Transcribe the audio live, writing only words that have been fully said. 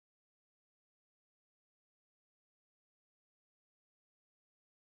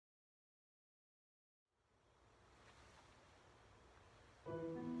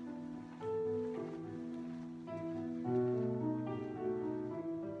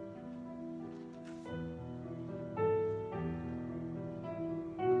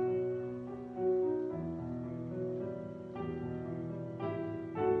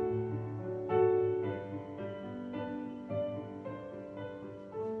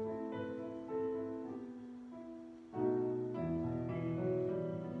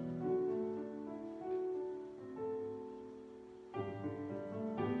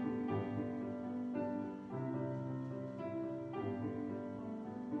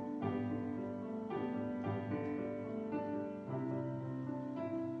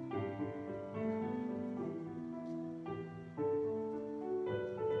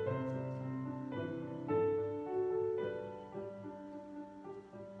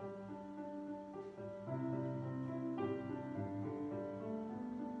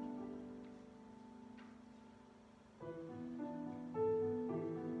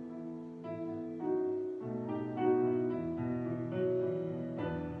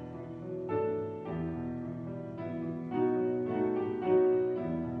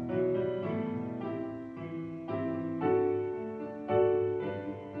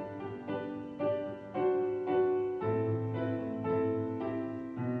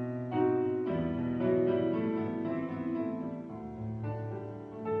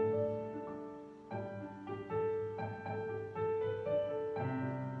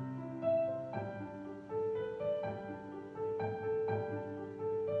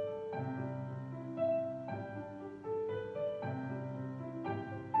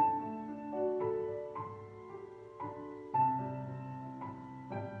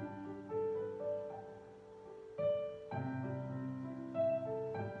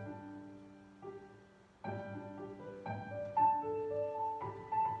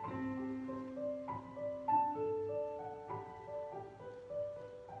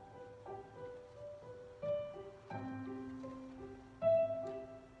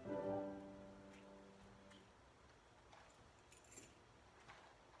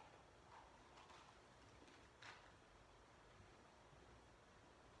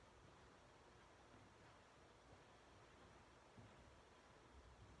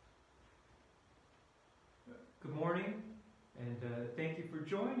Good morning, and thank you for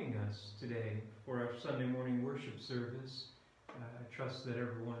joining us today for our Sunday morning worship service. I trust that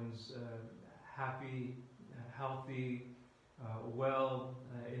everyone's happy, healthy, well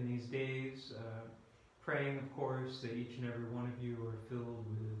in these days. Praying, of course, that each and every one of you are filled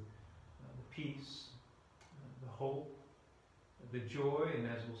with the peace, the hope, the joy, and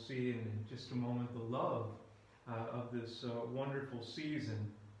as we'll see in just a moment, the love of this wonderful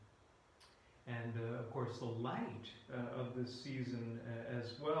season. And of course the light of this season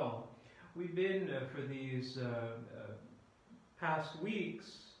as well. We've been for these past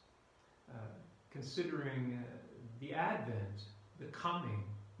weeks considering the advent, the coming,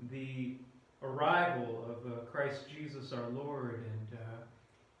 the arrival of Christ Jesus our Lord, and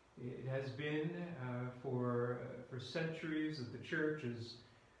it has been for centuries that the church has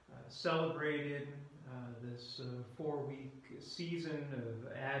celebrated this 4-week season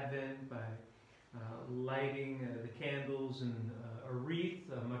of Advent by lighting the candles in a wreath,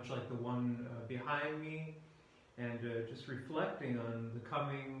 much like the one behind me, and just reflecting on the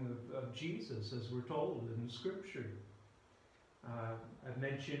coming of Jesus as we're told in Scripture. I've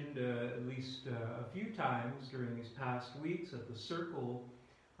mentioned at least a few times during these past weeks that the circle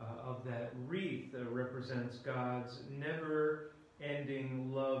of that wreath represents God's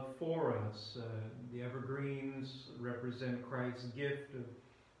never-ending love for us. The evergreens represent Christ's gift of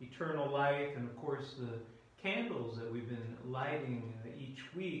eternal life, and of course the candles that we've been lighting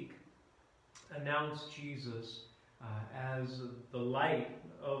each week announce Jesus as the light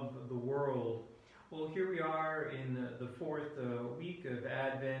of the world. Well, here we are in the 4th week of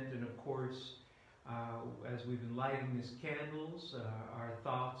Advent, and of course as we've been lighting these candles, our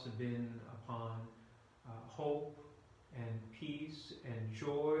thoughts have been upon hope and peace and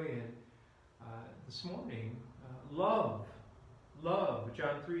joy, and this morning love.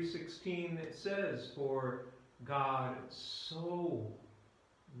 John 3:16, it says, "For God so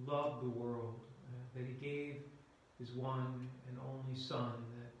loved the world that he gave his one and only Son,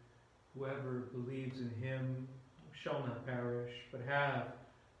 that whoever believes in him shall not perish, but have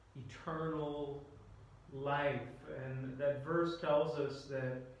eternal life." And that verse tells us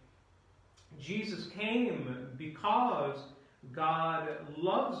that Jesus came because God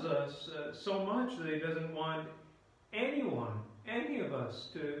loves us so much that he doesn't want any of us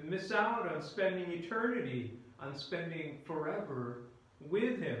to miss out on spending eternity, on spending forever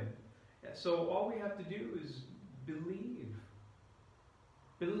with him. So all we have to do is believe.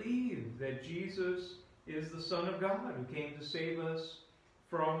 Believe that Jesus is the Son of God who came to save us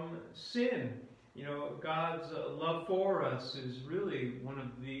from sin. You know, God's love for us is really one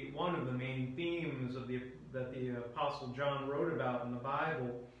of the main themes of that the Apostle John wrote about in the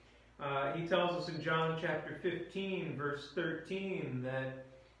Bible. He tells us in John chapter 15, verse 13, that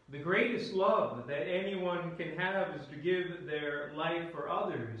the greatest love that anyone can have is to give their life for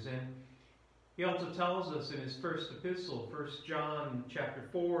others. And he also tells us in his first epistle, 1 John chapter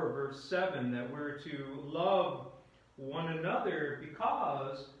 4, verse 7, that we're to love one another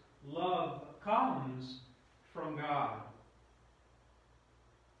because love comes from God.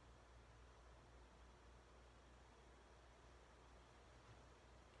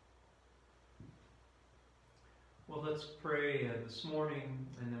 Well, let's pray this morning,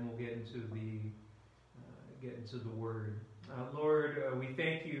 and then we'll get into the Word. Lord, we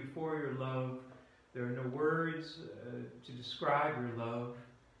thank you for your love. There are no words to describe your love,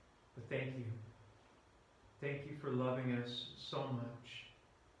 but thank you. Thank you for loving us so much.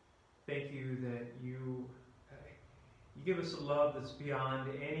 Thank you that you give us a love that's beyond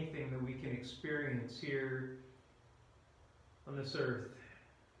anything that we can experience here on this earth.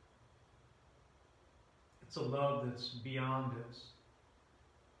 It's a love that's beyond us.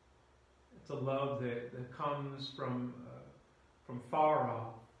 It's a love that comes from far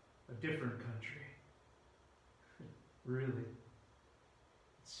off, a different country. Really.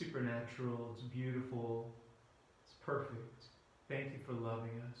 It's supernatural, it's beautiful, it's perfect. Thank you for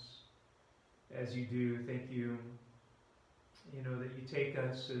loving us as you do. Thank you, that you take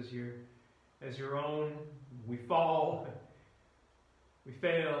us as your own. We fall, we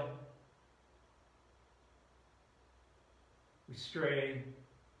fail, we stray.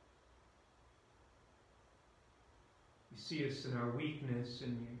 You see us in our weakness,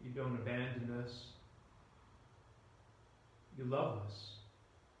 and you don't abandon us. You love us.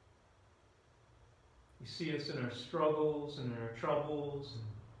 You see us in our struggles and in our troubles, and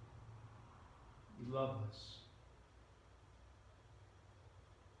you love us.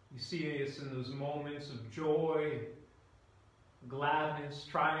 You see us in those moments of joy, gladness,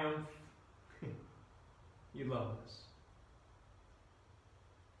 triumph. You love us.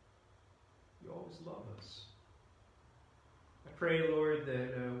 You always love us. pray, Lord,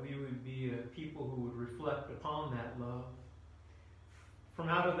 that we would be people who would reflect upon that love. From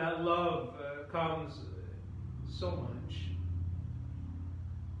out of that love comes so much.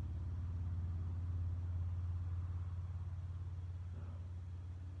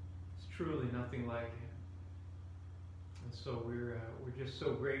 It's truly nothing like it. And so we're just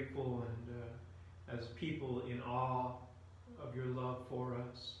so grateful and as people in awe of your love for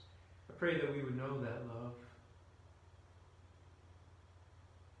us. I pray that we would know that love.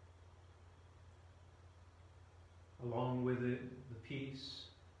 Along with it, the peace,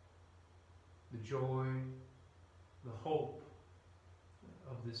 the joy, the hope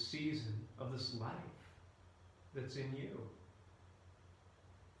of this season, of this life that's in you.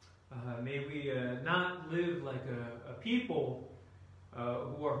 May we not live like a people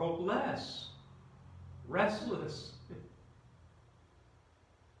who are hopeless, restless,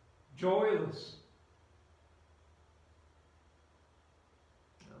 joyless.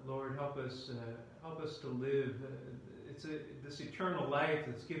 Lord, help us to live. This eternal life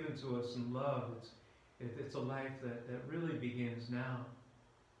that's given to us in love. It's a life that really begins now.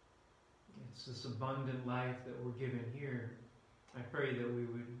 It's this abundant life that we're given here. I pray that we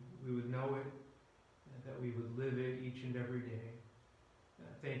would know it, that we would live it each and every day.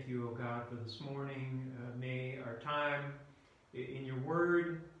 Thank you, O God, for this morning. May our time in your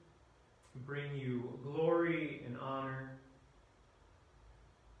word bring you glory and honor.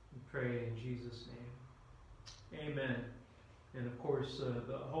 We pray in Jesus' name. Amen. And of course,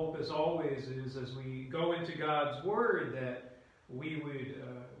 the hope as always is as we go into God's word that we would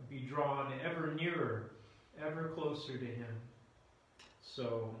be drawn ever nearer, ever closer to him.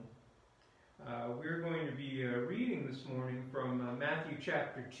 So we're going to be reading this morning from Matthew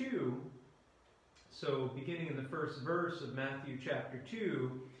chapter 2. So beginning in the first verse of Matthew chapter 2,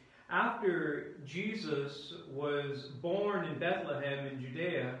 after Jesus was born in Bethlehem in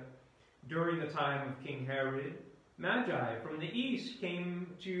Judea during the time of King Herod, Magi from the east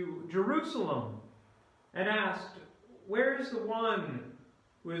came to Jerusalem and asked, "Where is the one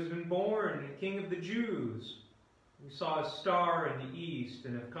who has been born King of the Jews? We saw a star in the east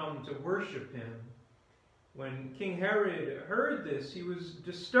and have come to worship him." When King Herod heard this, he was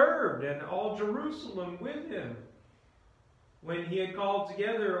disturbed, and all Jerusalem with him. When he had called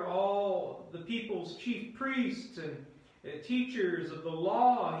together all the people's chief priests and teachers of the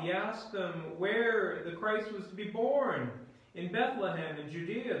law, he asked them where the Christ was to be born. "In Bethlehem in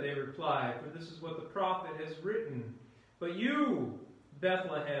Judea," they replied, "for this is what the prophet has written. But you,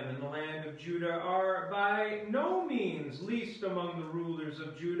 Bethlehem in the land of Judah, are by no means least among the rulers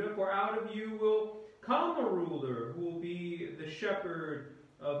of Judah, for out of you will come a ruler who will be the shepherd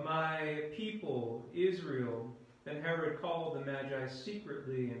of my people, Israel." Then Herod called the Magi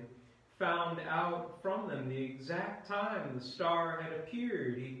secretly and found out from them the exact time the star had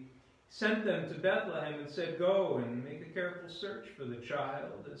appeared. He sent them to Bethlehem and said, "Go and make a careful search for the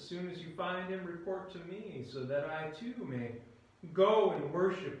child. As soon as you find him, report to me, so that I too may go and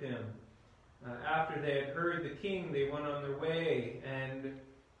worship him." After they had heard the king, they went on their way, and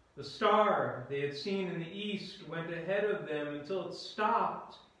the star they had seen in the east went ahead of them until it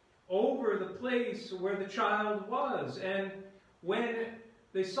stopped over the place where the child was. And when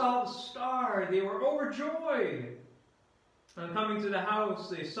they saw the star, they were overjoyed. On coming to the house,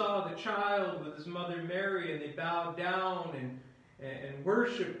 they saw the child with his mother Mary, and they bowed down and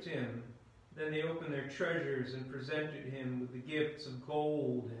worshipped him. Then they opened their treasures and presented him with the gifts of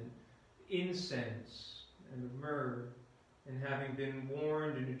gold and incense and of myrrh. And having been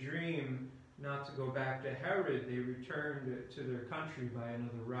warned in a dream not to go back to Herod, they returned to their country by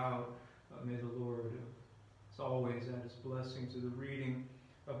another route. May the Lord, as always, add his blessing to the reading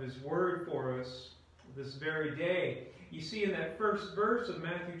of his word for us this very day. You see in that first verse of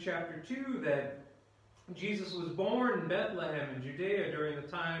Matthew chapter 2 that Jesus was born in Bethlehem in Judea during the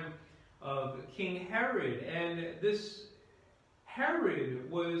time of King Herod. And this Herod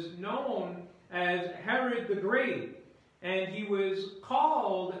was known as Herod the Great. And he was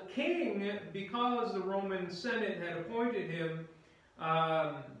called king because the Roman Senate had appointed him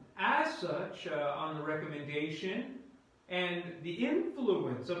as such on the recommendation and the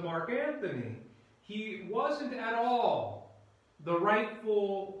influence of Mark Antony. He wasn't at all the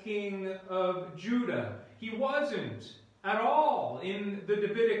rightful king of Judah. He wasn't at all in the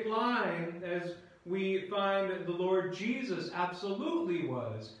Davidic line as we find the Lord Jesus absolutely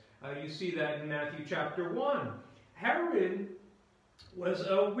was. You see that in Matthew chapter 1. Herod was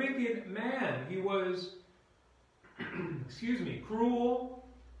a wicked man. He was, cruel,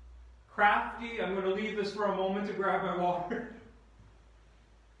 crafty. I'm going to leave this for a moment to grab my water.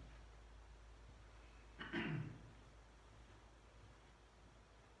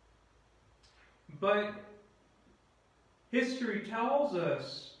 But history tells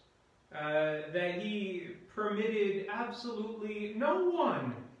us that he permitted absolutely no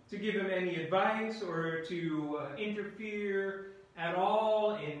one to give him any advice or to interfere at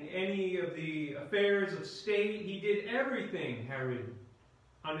all in any of the affairs of state. He did everything, Herod,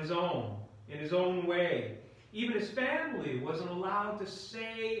 on his own, in his own way. Even his family wasn't allowed to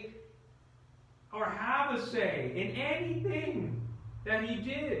say or have a say in anything that he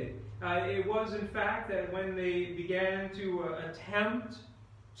did. It was, in fact, that when they began to attempt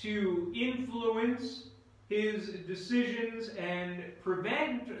to influence his decisions and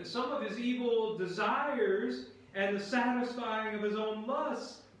prevent some of his evil desires and the satisfying of his own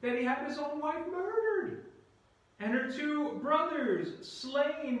lusts, that he had his own wife murdered and her 2 brothers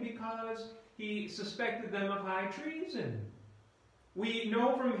slain because he suspected them of high treason. We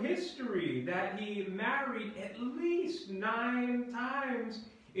know from history that he married at least 9 times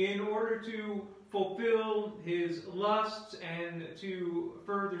in order to fulfill his lusts and to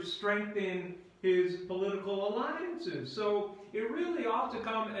further strengthen his political alliances. So it really ought to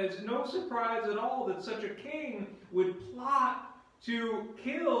come as no surprise at all that such a king would plot to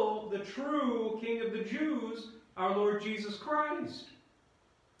kill the true King of the Jews, our Lord Jesus Christ.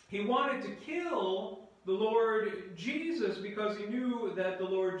 He wanted to kill the Lord Jesus because he knew that the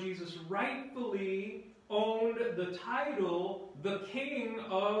Lord Jesus rightfully owned the title, the King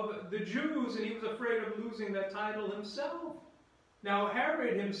of the Jews, and he was afraid of losing that title himself. Now,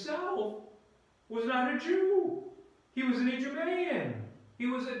 Herod himself was not a Jew. He was an Idumean. He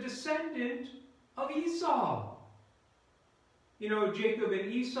was a descendant of Esau. You know, Jacob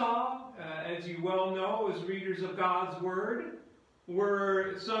and Esau, as you well know, as readers of God's Word,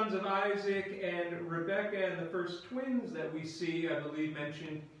 were sons of Isaac and Rebekah, and the first twins that we see, I believe,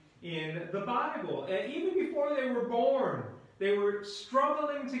 mentioned in the Bible. And even before they were born, they were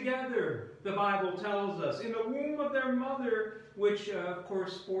struggling together, the Bible tells us, in the womb of their mother, which, of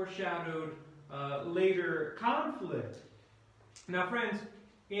course, foreshadowed later conflict. Now, friends,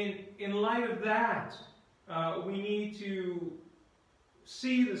 in light of that, we need to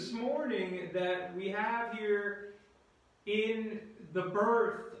see this morning that we have here in the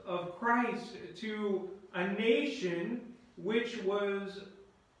birth of Christ to a nation which was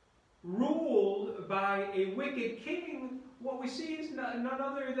ruled by a wicked king. What we see is none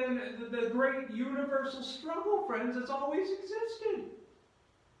other than the great universal struggle, friends, that's always existed.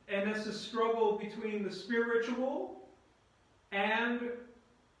 And that's the struggle between the spiritual and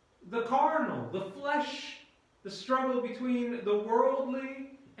the carnal, the flesh, the struggle between the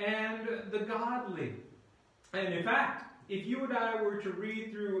worldly and the godly. And in fact, if you and I were to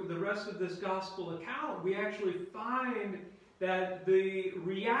read through the rest of this gospel account, we actually find that the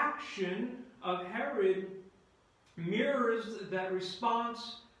reaction of Herod mirrors that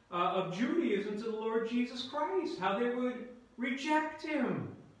response of Judaism to the Lord Jesus Christ. How they would reject him.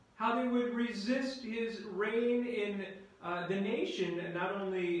 How they would resist his reign in the nation, not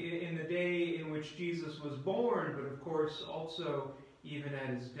only in the day in which Jesus was born, but of course also even at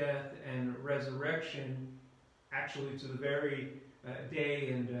his death and resurrection, actually to the very day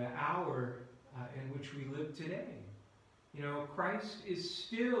and hour in which we live today. You know, Christ is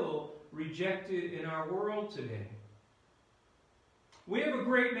still rejected in our world today. We have a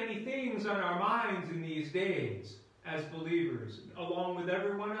great many things on our minds in these days as believers, along with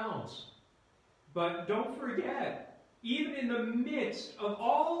everyone else. But don't forget, even in the midst of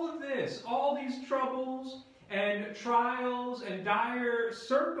all of this, all these troubles and trials and dire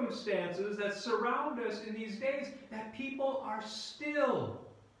circumstances that surround us in these days, that people are still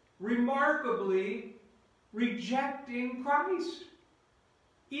remarkably rejecting Christ.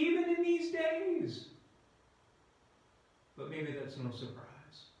 Even in these days. But maybe that's no surprise.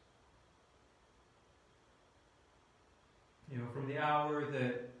 You know, from the hour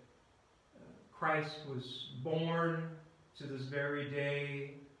that Christ was born to this very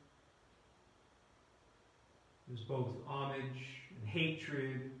day, there's both homage and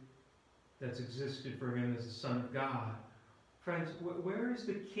hatred that's existed for him as the Son of God. Friends, where is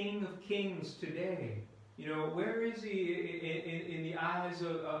the King of Kings today? You know, where is he in the eyes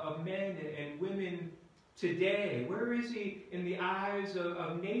of men and women today? Where is he in the eyes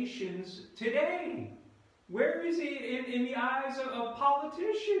of nations today? Where is he in the eyes of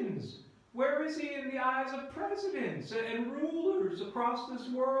politicians? Where is he in the eyes of presidents and rulers across this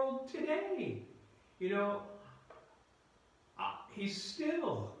world today? You know, he's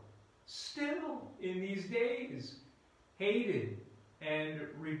still in these days hated and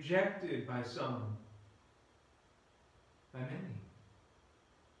rejected by some, by many.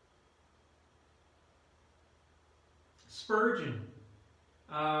 Spurgeon,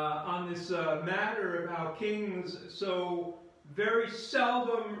 on this matter of how kings so very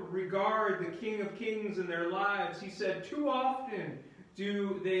seldom regard the King of Kings in their lives. He said, too often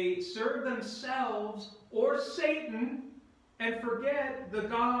do they serve themselves or Satan and forget the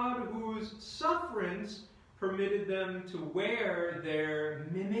God whose sufferance permitted them to wear their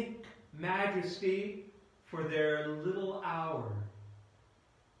mimic majesty for their little hour.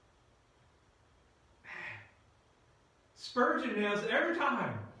 Spurgeon nails it every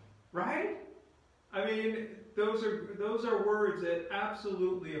time, right? I mean, those are words that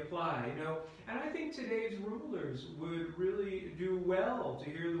absolutely apply, you know. And I think today's rulers would really do well to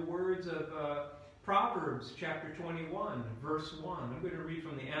hear the words of Proverbs chapter 21, verse 1. I'm going to read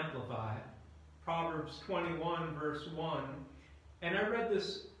from the Amplified. Proverbs 21, verse 1. And I read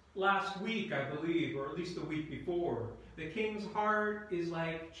this last week, I believe, or at least the week before. The king's heart is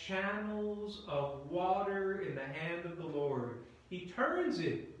like channels of water in the hand of the Lord. He turns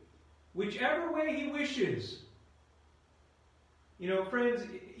it whichever way he wishes. You know, friends,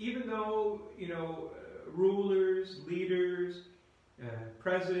 even though, you know, rulers, leaders,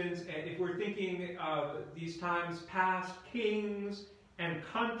 presidents, and if we're thinking of these times past, kings and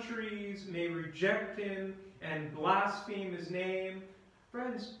countries may reject him and blaspheme his name.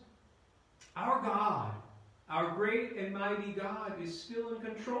 Friends, our God, our great and mighty God, is still in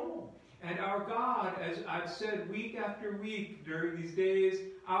control. And our God, as I've said week after week during these days,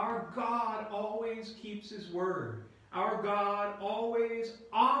 our God always keeps his word. Our God always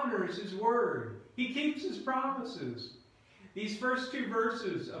honors his word. He keeps his promises. These first two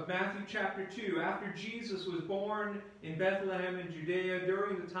verses of Matthew chapter 2, after Jesus was born in Bethlehem in Judea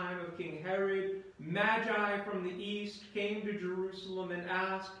during the time of King Herod, Magi from the east came to Jerusalem and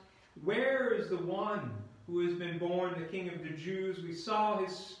asked, "Where is the one who has been born the King of the Jews? We saw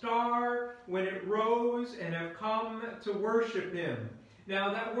his star when it rose and have come to worship him."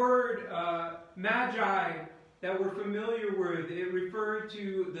 Now that word, Magi, that we're familiar with, it referred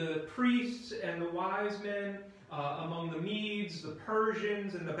to the priests and the wise men among the Medes, the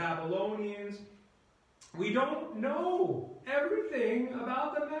Persians, and the Babylonians. We don't know everything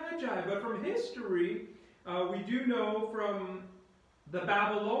about the Magi, but from history, we do know from the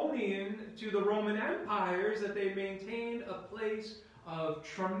Babylonian to the Roman empires that they maintained a place of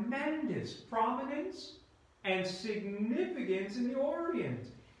tremendous prominence and significance in the Orient.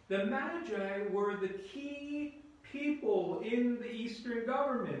 The Magi were the key people in the Eastern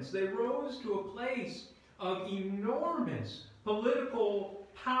governments. They rose to a place of enormous political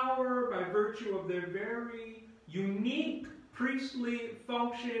power by virtue of their very unique priestly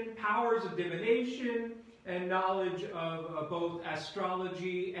function, powers of divination, and knowledge of both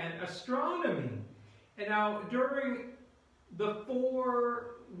astrology and astronomy. And now, during the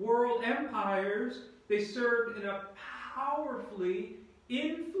four world empires, they served in a powerfully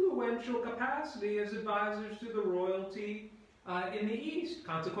influential capacity as advisors to the royalty in the East,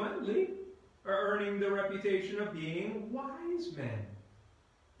 consequently earning the reputation of being wise men.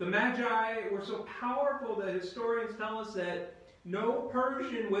 The Magi were so powerful that historians tell us that no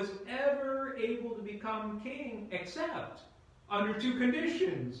Persian was ever able to become king except under two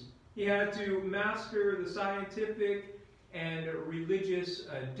conditions. He had to master the scientific and religious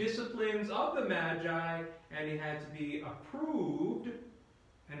disciplines of the Magi, and he had to be approved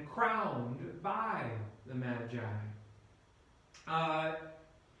and crowned by the Magi.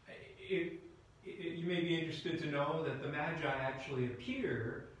 You may be interested to know that the Magi actually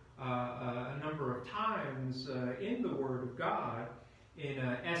appear a number of times in the Word of God. In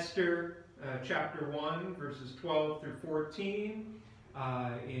Esther chapter 1, verses 12 through 14.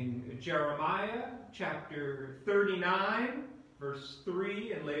 In Jeremiah chapter 39, verse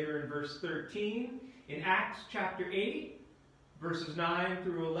 3, and later in verse 13. In Acts chapter 8, verses 9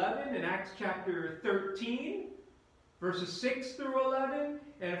 through 11. In Acts chapter 13, verses 6 through 11.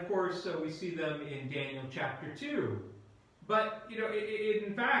 And of course, we see them in Daniel chapter 2. But, you know,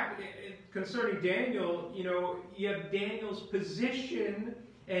 in fact, concerning Daniel, you know, you have Daniel's position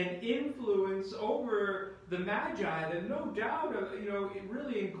and influence over the Magi that no doubt, you know, it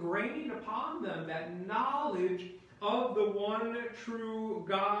really ingrained upon them that knowledge of the one true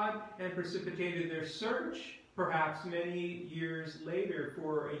God and precipitated their search, perhaps many years later,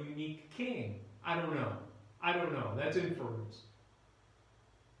 for a unique king. I don't know. That's inference.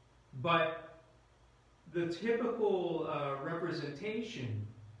 But the typical representation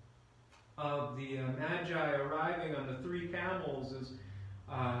of the Magi arriving on the three camels is,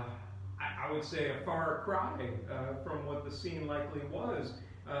 I would say, a far cry from what the scene likely was.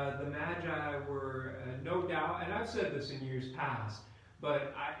 The Magi were no doubt, and I've said this in years past,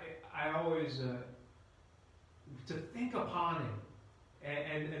 but I always, to think upon it,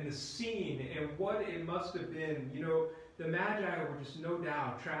 and the scene and what it must have been. The Magi were just no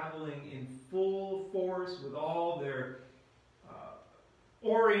doubt traveling in full force with all their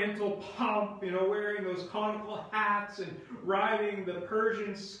oriental pomp, wearing those conical hats and riding the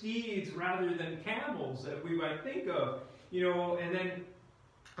Persian steeds rather than camels that we might think of, and then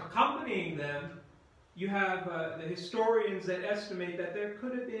accompanying them, you have the historians that estimate that there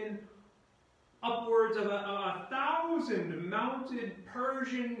could have been upwards of 1,000 mounted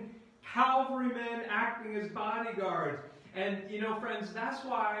Persian cavalrymen acting as bodyguards. And, friends, that's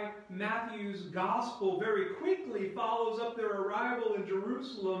why Matthew's gospel very quickly follows up their arrival in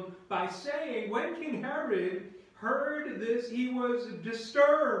Jerusalem by saying, when King Herod heard this, he was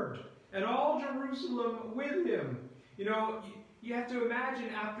disturbed, and all Jerusalem with him. You have to imagine,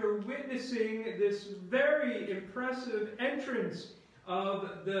 after witnessing this very impressive entrance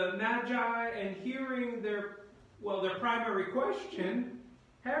of the Magi and hearing their primary question,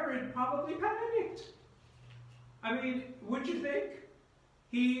 Herod probably panicked. I mean, would you think?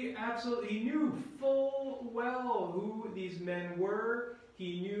 He knew full well who these men were.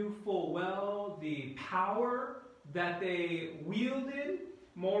 He knew full well the power that they wielded.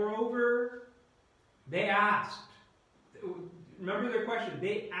 Moreover, they asked. Remember their question.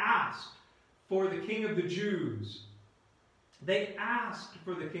 They asked for the King of the Jews. They asked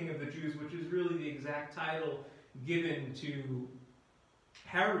for the King of the Jews, which is really the exact title given to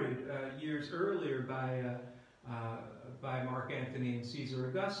Herod years earlier by Mark Antony and Caesar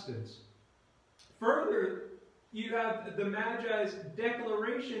Augustus. Further, you have the Magi's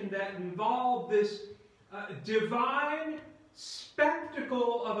declaration that involved this divine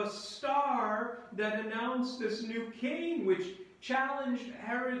spectacle of a star that announced this new king, which challenged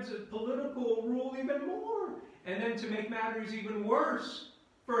Herod's political rule even more. And then to make matters even worse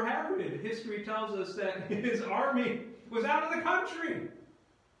for Herod, history tells us that his army was out of the country.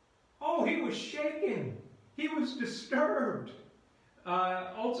 Oh, he was shaken. He was disturbed.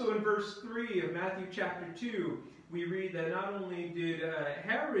 Also in verse 3 of Matthew chapter 2, we read that not only did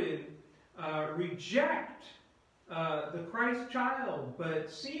Herod reject the Christ child,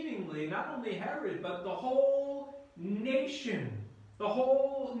 but seemingly not only Herod, but the whole nation. The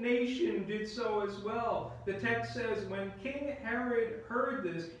whole nation did so as well. The text says when King Herod heard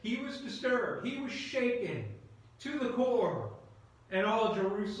this, he was disturbed. He was shaken to the core, and all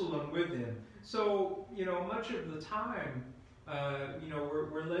Jerusalem with him. So, much of the time,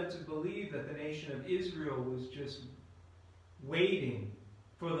 we're led to believe that the nation of Israel was just waiting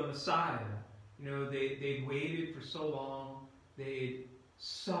for the Messiah. They'd waited for so long, they'd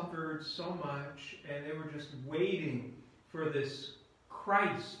suffered so much, and they were just waiting for this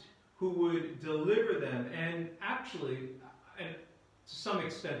Christ who would deliver them. And actually, and to some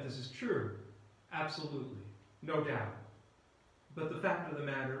extent this is true, absolutely, no doubt. But the fact of the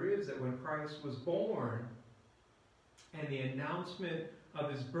matter is that when Christ was born and the announcement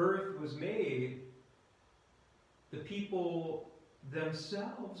of his birth was made, the people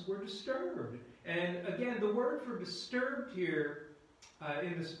themselves were disturbed. And again, the word for disturbed here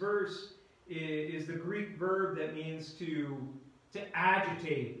in this verse is the Greek verb that means to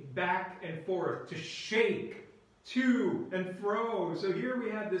agitate back and forth, to shake to and fro. So here we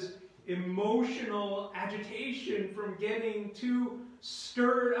have this emotional agitation from getting too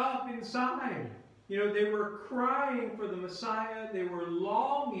stirred up inside. They were crying for the Messiah. They were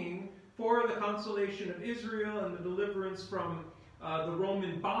longing for the consolation of Israel and the deliverance from the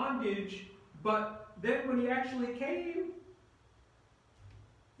Roman bondage. But then when he actually came,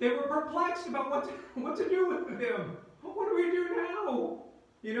 they were perplexed about what to do with him. What do we do now?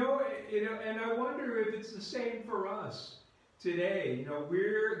 And I wonder if it's the same for us today.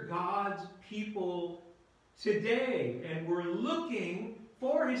 We're God's people today, and we're looking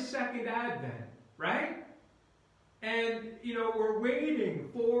for his second advent, right? And, we're waiting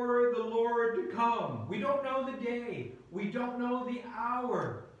for the Lord to come. We don't know the day. We don't know the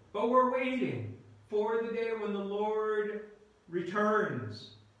hour. But we're waiting for the day when the Lord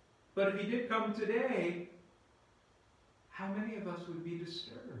returns. But if he did come today, how many of us would be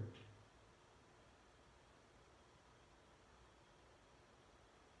disturbed?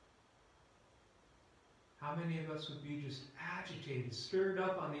 How many of us would be just agitated, stirred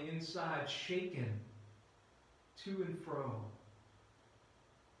up on the inside, shaken to and fro?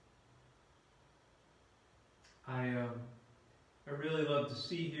 I really love to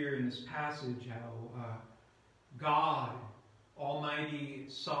see here in this passage how God, Almighty,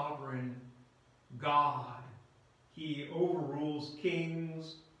 Sovereign God, he overrules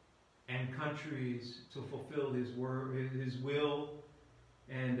kings and countries to fulfill his word, his will.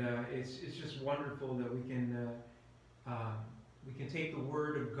 And it's just wonderful that we can we can take the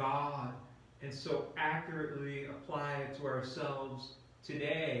Word of God and so accurately apply it to ourselves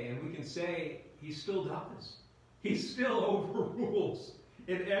today. And we can say, He still does. He still overrules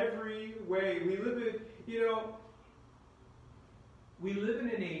in every way. We live in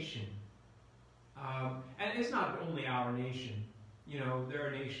a nation. And it's not only our nation. There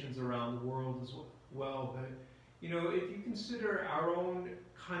are nations around the world as well. But, if you consider our own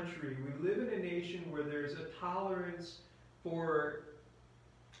country, we live in a nation where there's a tolerance for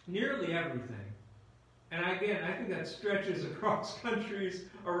nearly everything. And again, I think that stretches across countries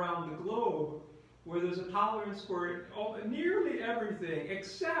around the globe, where there's a tolerance for nearly everything,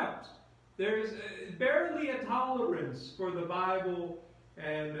 except there's barely a tolerance for the Bible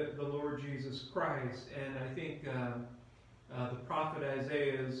and the Lord Jesus Christ. And I think the prophet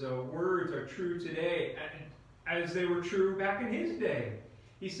Isaiah's words are true today, as they were true back in his day.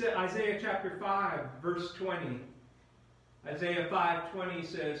 He said, Isaiah chapter 5, verse 20. Isaiah 5:20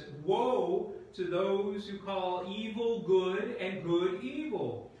 says, "Woe to those who call evil good and good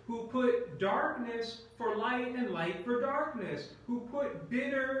evil, who put darkness for light and light for darkness, who put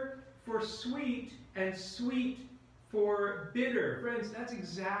bitter for sweet and sweet for bitter." Friends, that's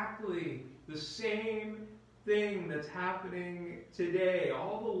exactly the same thing that's happening today.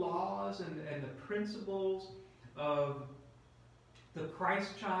 All the laws and the principles of the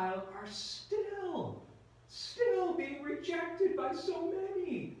Christ child are still being rejected by so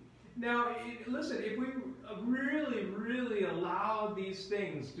many. Now, listen, if we really, really allowed these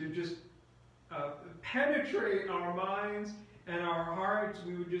things to just penetrate our minds and our hearts,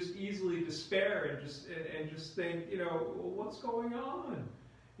 we would just easily despair and just think, what's going on?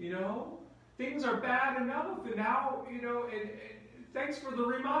 Things are bad enough, and now, and thanks for the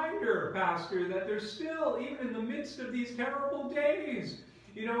reminder, Pastor, that there's still, even in the midst of these terrible days,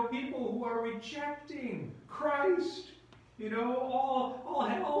 people who are rejecting Christ. All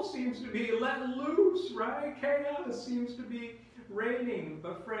hell seems to be let loose, right? Chaos seems to be reigning.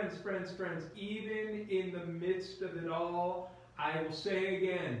 But friends, even in the midst of it all, I will say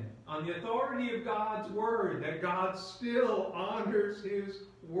again, on the authority of God's Word, that God still honors His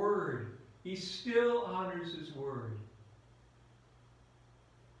Word. He still honors His Word.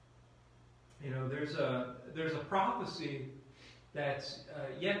 There's a prophecy that's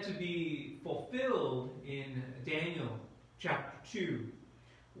yet to be fulfilled in Daniel chapter 2,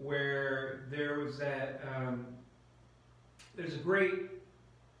 where there's a great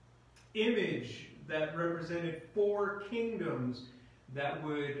image that represented 4 kingdoms that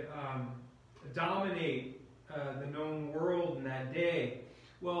would dominate the known world in that day.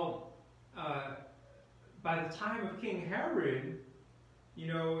 Well, by the time of King Herod,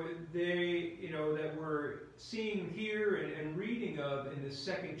 that we're seeing here and reading of in the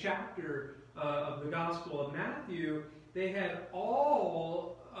 2nd chapter of the Gospel of Matthew, they had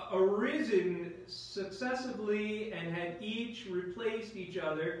all arisen successively and had each replaced each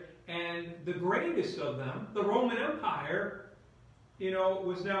other, and the greatest of them, the Roman Empire,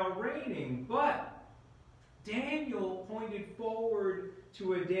 was now reigning. But Daniel pointed forward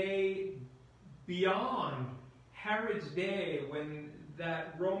to a day beyond Herod's day, when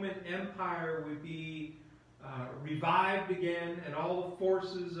that Roman Empire would be revived again, and all the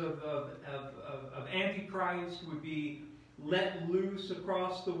forces of Antichrist would be let loose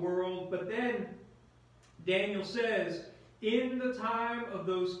across the world. But then Daniel says, in the time of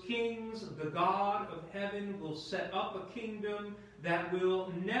those kings, the God of heaven will set up a kingdom that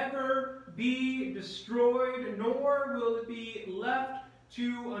will never be destroyed, nor will it be left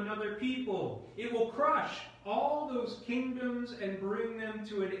to another people. It will crush all those kingdoms and bring them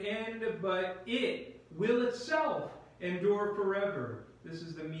to an end, but it will itself endure forever. This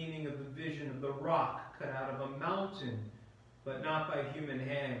is the meaning of the vision of the rock cut out of a mountain, but not by human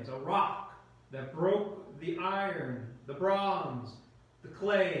hands. A rock that broke the iron, the bronze, the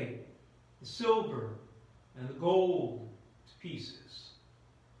clay, the silver, and the gold to pieces.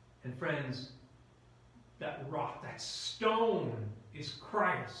 And friends, that rock, that stone, is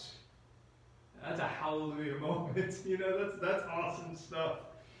Christ. That's a hallelujah moment. That's awesome stuff.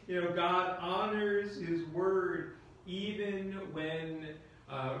 God honors His Word even when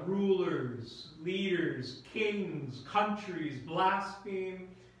rulers, leaders, kings, countries blaspheme.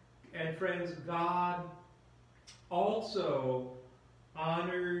 And friends, God also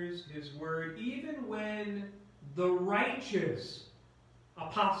honors His Word even when the righteous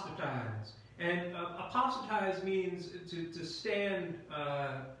apostatize. And apostatize means to stand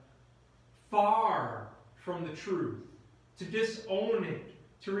far from the truth, to disown it,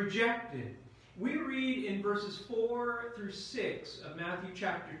 to reject it. We read in verses 4 through 6 of Matthew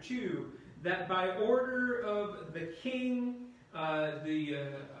chapter 2 that by order of the king,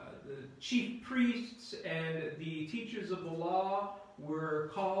 the chief priests and the teachers of the law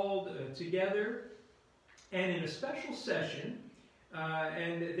were called together, and in a special session,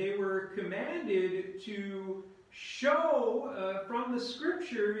 and they were commanded to show from the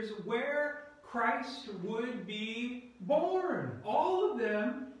scriptures where Christ would be born. All of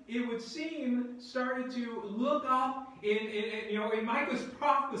them, it would seem, started to look up in Micah's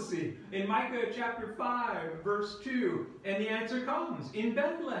prophecy, in Micah chapter 5, verse 2, and the answer comes, in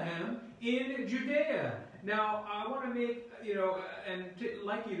Bethlehem, in Judea. Now, I want to make,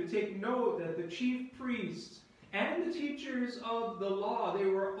 like you to take note that the chief priests and the teachers of the law, they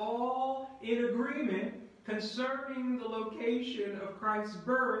were all in agreement concerning the location of Christ's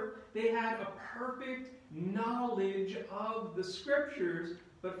birth. They had a perfect knowledge of the scriptures,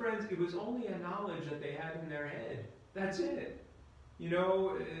 but friends, it was only a knowledge that they had in their head. That's it.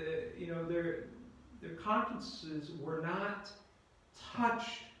 Their consciences were not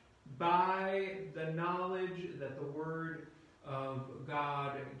touched by the knowledge that the Word of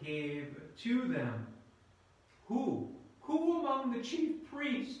God gave to them. Who? Who among the chief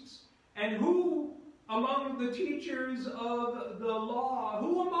priests and who among the teachers of the law,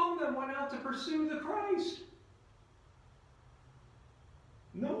 who among them went out to pursue the Christ?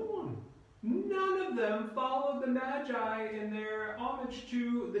 No one. None of them followed the Magi in their homage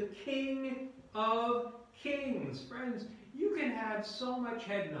to the King of Kings. Friends, you can have so much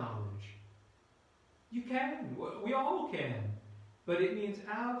head knowledge. You can. We all can. But it means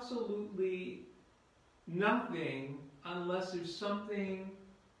absolutely nothing unless there's something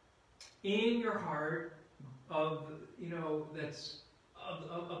in your heart of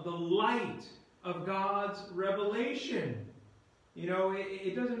the light of God's revelation.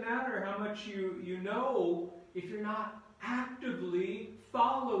 It doesn't matter how much you know if you're not actively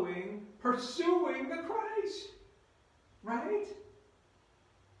following, pursuing the Christ. Right?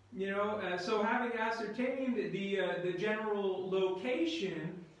 So having ascertained the general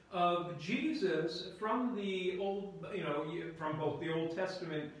location of Jesus from the old, from both the Old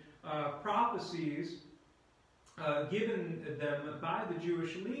Testament prophecies given them by the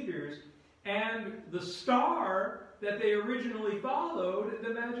Jewish leaders and the star that they originally followed,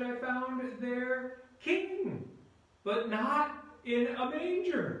 the Magi found their king, but not in a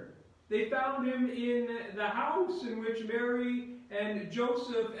manger. They found him in the house in which Mary and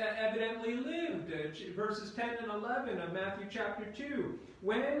Joseph evidently lived, verses 10 and 11 of Matthew chapter 2.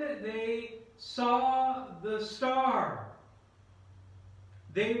 When they saw the star,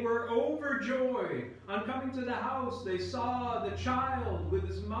 they were overjoyed. On coming to the house, they saw the child with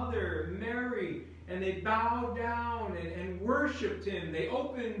his mother, Mary, and they bowed down and worshipped him. They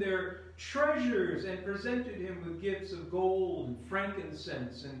opened their treasures and presented him with gifts of gold and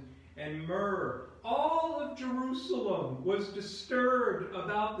frankincense and myrrh. All of Jerusalem was disturbed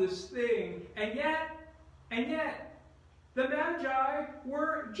about this thing, and yet, the Magi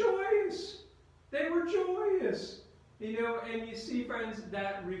were joyous. They were joyous. And you see, friends,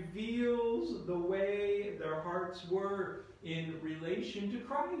 that reveals the way their hearts were in relation to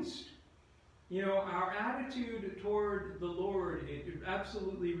Christ. Our attitude toward the Lord, it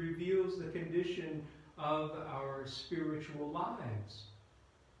absolutely reveals the condition of our spiritual lives.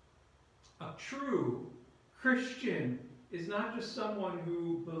 A true Christian is not just someone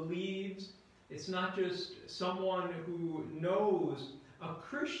who believes, it's not just someone who knows. A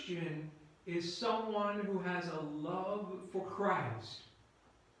Christian is someone who has a love for Christ.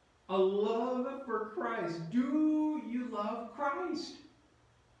 A love for Christ. Do you love Christ?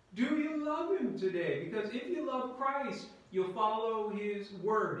 Do you love him today? Because if you love Christ, you'll follow his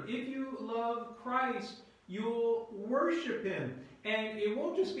word. If you love Christ, you'll worship him. And it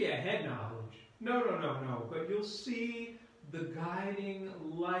won't just be a head knowledge. No. But you'll see the guiding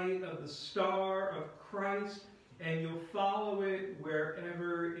light of the star of Christ, and you'll follow it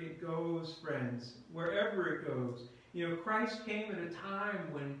wherever it goes, friends. Wherever it goes. Christ came at a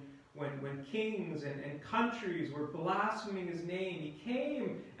time when kings and countries were blaspheming his name. He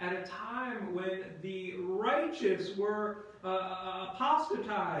came at a time when the righteous were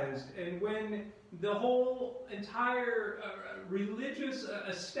apostatized, and when the whole entire religious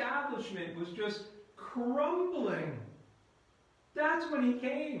establishment was just crumbling. That's when he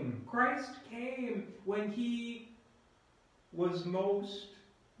came. Christ came when he was most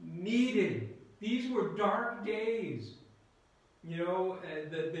needed. These were dark days.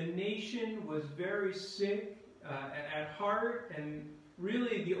 The nation was very sick at heart, and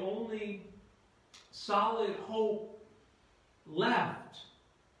really the only solid hope left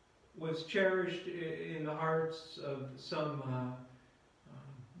was cherished in the hearts of some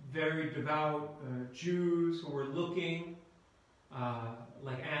very devout Jews who were looking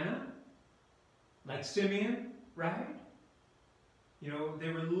like Anna, like Simeon, right? You know, they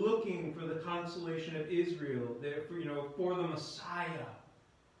were looking for the consolation of Israel, for the Messiah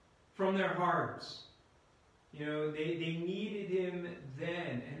from their hearts. You know, they needed him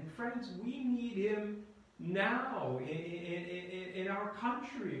then. And friends, we need him now in our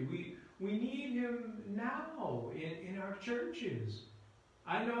country. We need him now in our churches.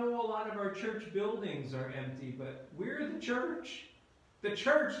 I know a lot of our church buildings are empty, but we're the church. The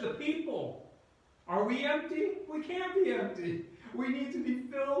church, the people. Are we empty? We can't be empty. We need to be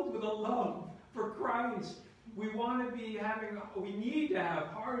filled with a love for Christ. We need to have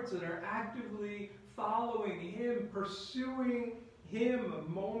hearts that are actively following him, pursuing him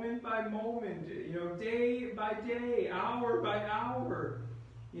moment by moment, day by day, hour by hour.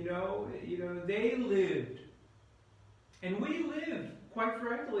 They lived. And we live, quite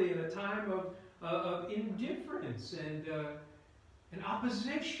frankly, in a time of indifference and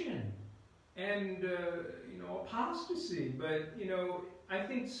opposition and apostasy. But I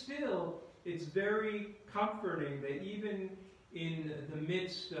think still it's very comforting that even in the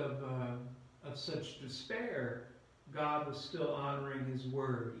midst of such despair, God was still honoring his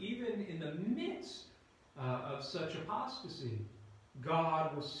word. Even in the midst of such apostasy,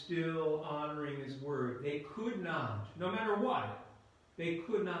 God was still honoring his word. They could not, no matter what, they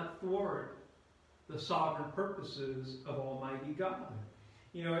could not thwart the sovereign purposes of Almighty God.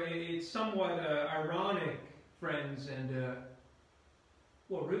 It's somewhat ironic, friends, and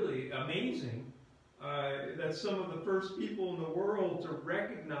really amazing that some of the first people in the world to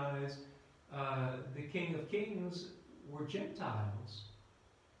recognize the King of Kings were Gentiles,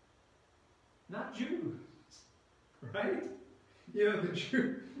 not Jews, right? The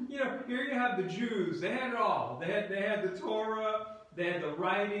Jew. Here you have the Jews. They had it all. They had the Torah. They had the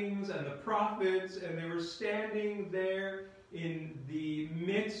writings and the prophets, and they were standing there in the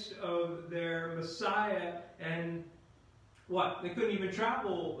midst of their Messiah, and what? They couldn't even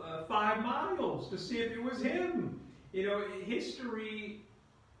travel 5 miles to see if it was him. History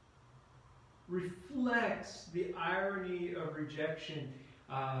reflects the irony of rejection.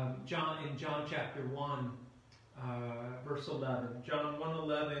 In John chapter 1, verse 11. John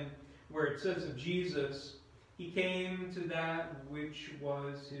 1:11, where it says of Jesus, he came to that which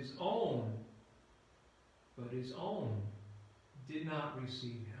was his own, but his own did not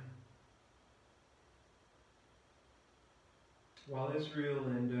receive him. While Israel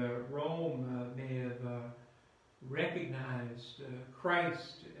and Rome may have recognized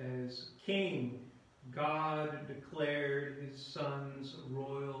Christ as king, God declared his son's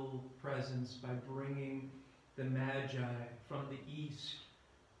royal presence by bringing the Magi from the east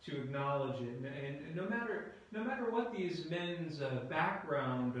to acknowledge it. And no matter what these men's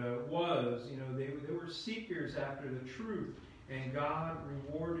background was, they were seekers after the truth, and God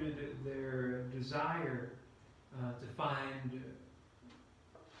rewarded their desire to find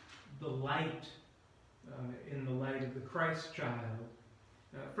the light in the light of the Christ child.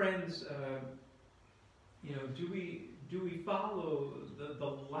 Friends, do we follow the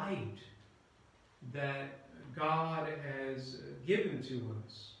light that God has given to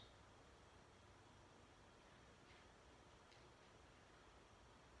us?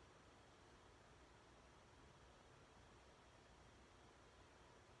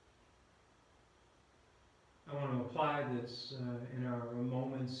 I want to apply this in our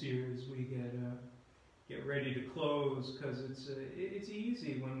moments here as we get ready to close, because it's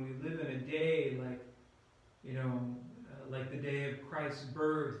easy when we live in a day like the day of Christ's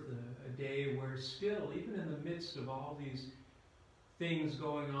birth, a day where still, even in the midst of all these things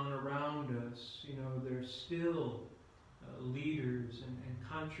going on around us, there's still leaders and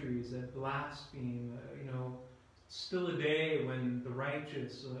countries that blaspheme. Still a day when the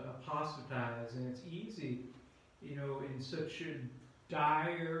righteous apostatize, and it's easy, in such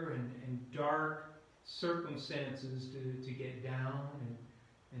dire and dark circumstances to get down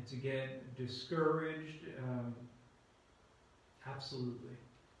and to get discouraged. Absolutely.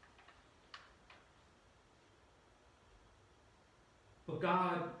 But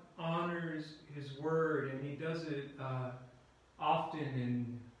God honors his word, and he does it often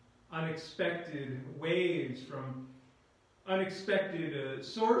in unexpected ways, from unexpected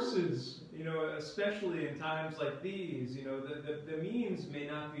sources, especially in times like these. The means may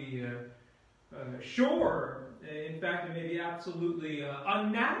not be sure. In fact, it may be absolutely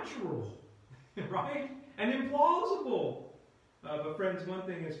unnatural, right? And implausible. But friends, one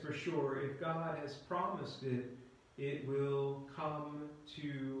thing is for sure: if God has promised it, it will come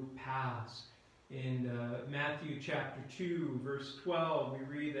to pass. In Matthew chapter 2, verse 12, we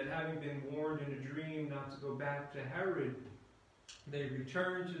read that having been warned in a dream not to go back to Herod, They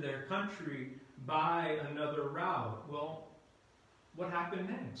returned to their country by another route. Well, what happened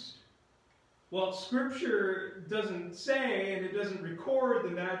next? Well, Scripture doesn't say, and it doesn't record the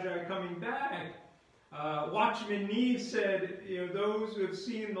Magi coming back. Watchman Nee said, those who have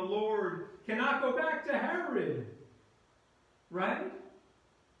seen the Lord cannot go back to Herod. Right?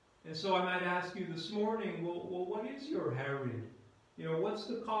 And so I might ask you this morning, well, what is your Herod? What's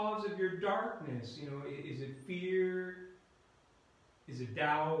the cause of your darkness? Is it fear? Is it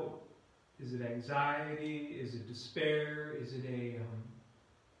doubt? Is it anxiety? Is it despair? Is it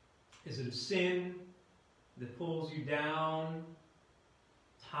a sin that pulls you down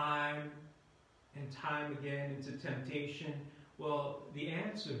time and time again into temptation? Well, the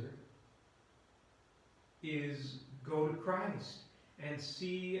answer is go to Christ and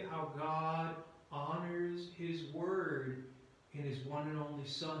see how God honors His Word in His one and only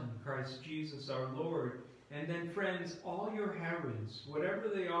Son, Christ Jesus our Lord. And then, friends, all your Herods, whatever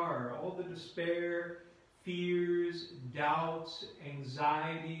they are, all the despair, fears, doubts,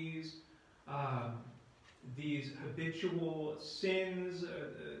 anxieties, these habitual sins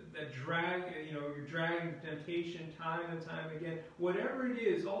that drag, you're dragging temptation time and time again. Whatever it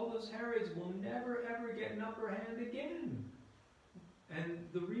is, all those Herods will never ever get an upper hand again. And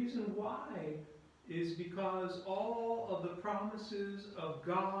the reason why is because all of the promises of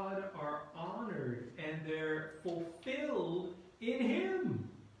God are honored and they're fulfilled in Him.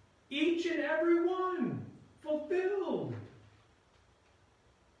 Each and every one fulfilled.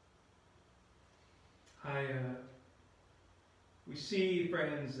 We see,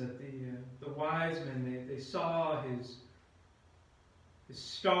 friends, that the wise men, they saw his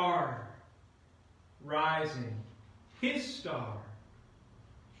star rising. His star.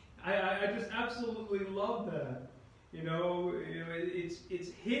 I just absolutely love that.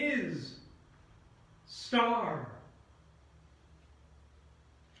 It's His star.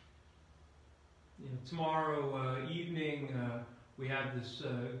 Tomorrow evening we have this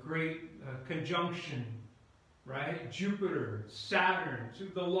great conjunction, right? Jupiter, Saturn,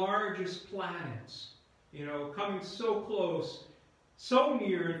 the largest planets, coming so close, so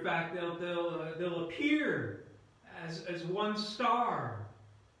near. In fact, they'll appear as one star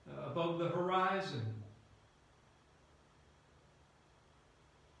above the horizon.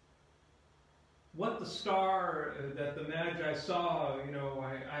 What the star that the Magi saw,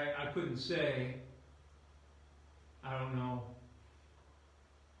 I couldn't say. I don't know.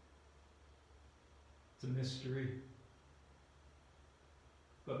 It's a mystery.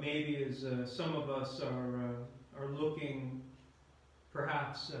 But maybe as some of us are looking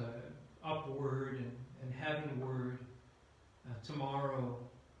perhaps upward and heavenward tomorrow,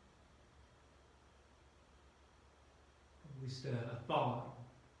 at least a thought,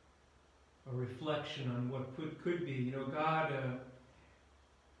 a reflection on what could be.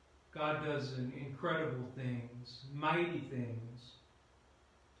 God does incredible things, mighty things,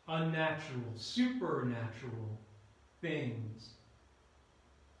 unnatural, supernatural things.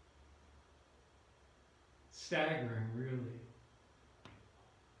 Staggering, really.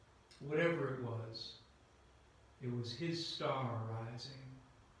 Whatever it was His star rising.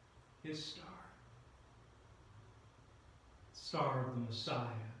 His star. Star of the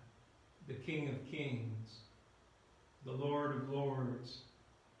Messiah, the King of Kings, the Lord of Lords,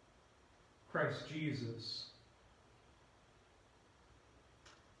 Christ Jesus.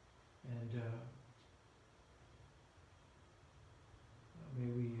 And may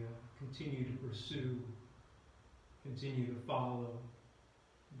we continue to pursue, continue to follow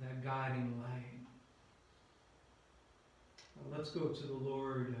that guiding light. Let's go to the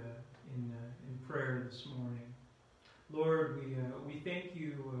Lord in prayer this morning. Lord, we thank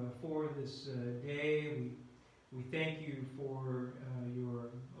You for this day. We thank You for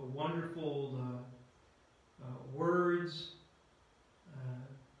Your wonderful words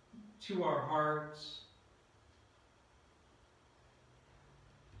to our hearts.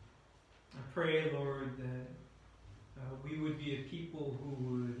 I pray, Lord, that we would be a people who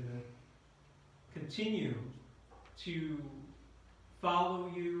would continue to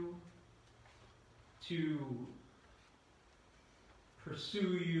follow You, to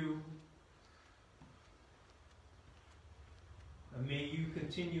pursue You. May You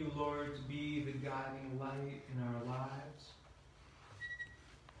continue, Lord, to be the guiding light in our lives.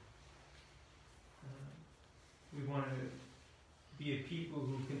 We want to be a people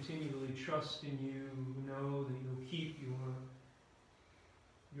who continually trust in You, who know that You'll keep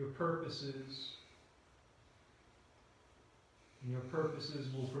Your purposes. And Your purposes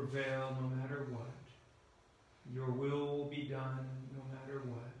will prevail no matter what. Your will be done no matter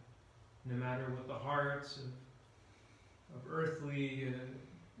what. No matter what the hearts of earthly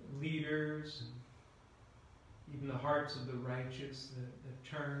leaders, and even the hearts of the righteous that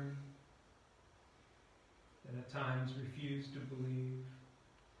turn, that at times refuse to believe.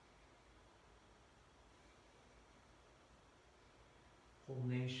 Whole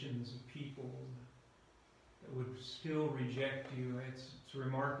nations of people that would still reject you. It's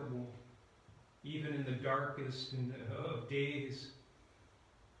remarkable. Even in the darkest of days,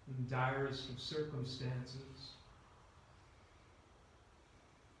 in the direst of circumstances,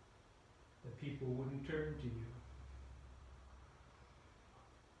 that people wouldn't turn to you.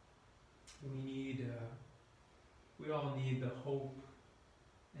 We all need the hope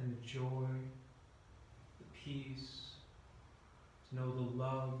and the joy, the peace, to know the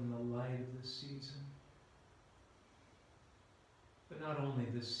love and the light of this season. But not only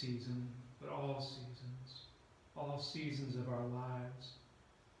this season, but all seasons of our lives.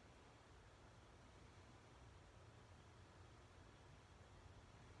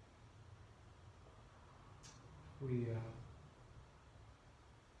 We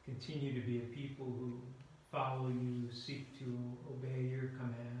continue to be a people who follow you, seek to obey your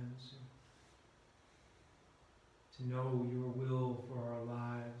commands, to know your will for our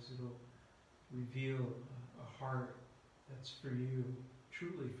lives. It'll reveal a heart that's for you,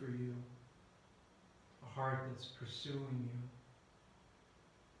 truly for you, a heart that's pursuing you,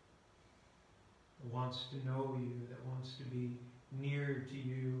 that wants to know you, that wants to be near to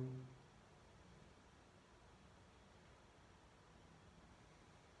you.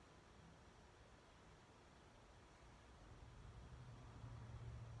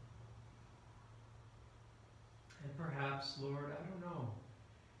 And perhaps, Lord, I don't know,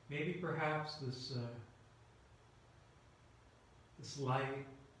 maybe perhaps this light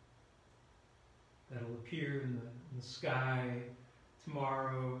that'll appear in the sky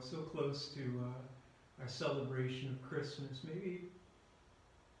tomorrow, so close to our celebration of Christmas, maybe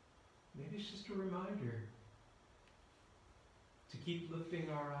it's just a reminder to keep lifting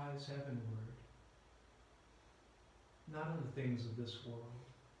our eyes heavenward, not on the things of this world.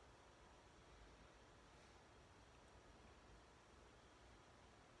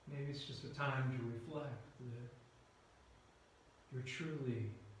 Maybe it's just a time to reflect that you're truly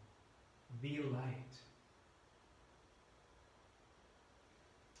the light,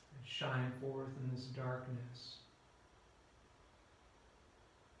 and shine forth in this darkness.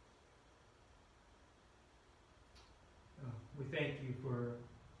 We thank you for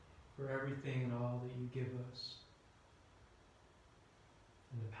everything and all that you give us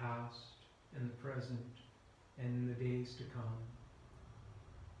in the past, in the present, and in the days to come.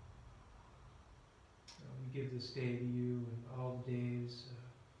 We give this day to you and all the days.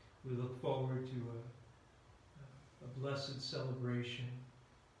 We look forward to a blessed celebration,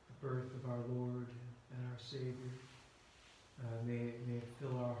 the birth of our Lord and our Savior. May it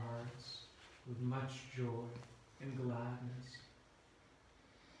fill our hearts with much joy and gladness.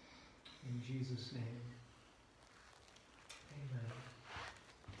 In Jesus' name, amen.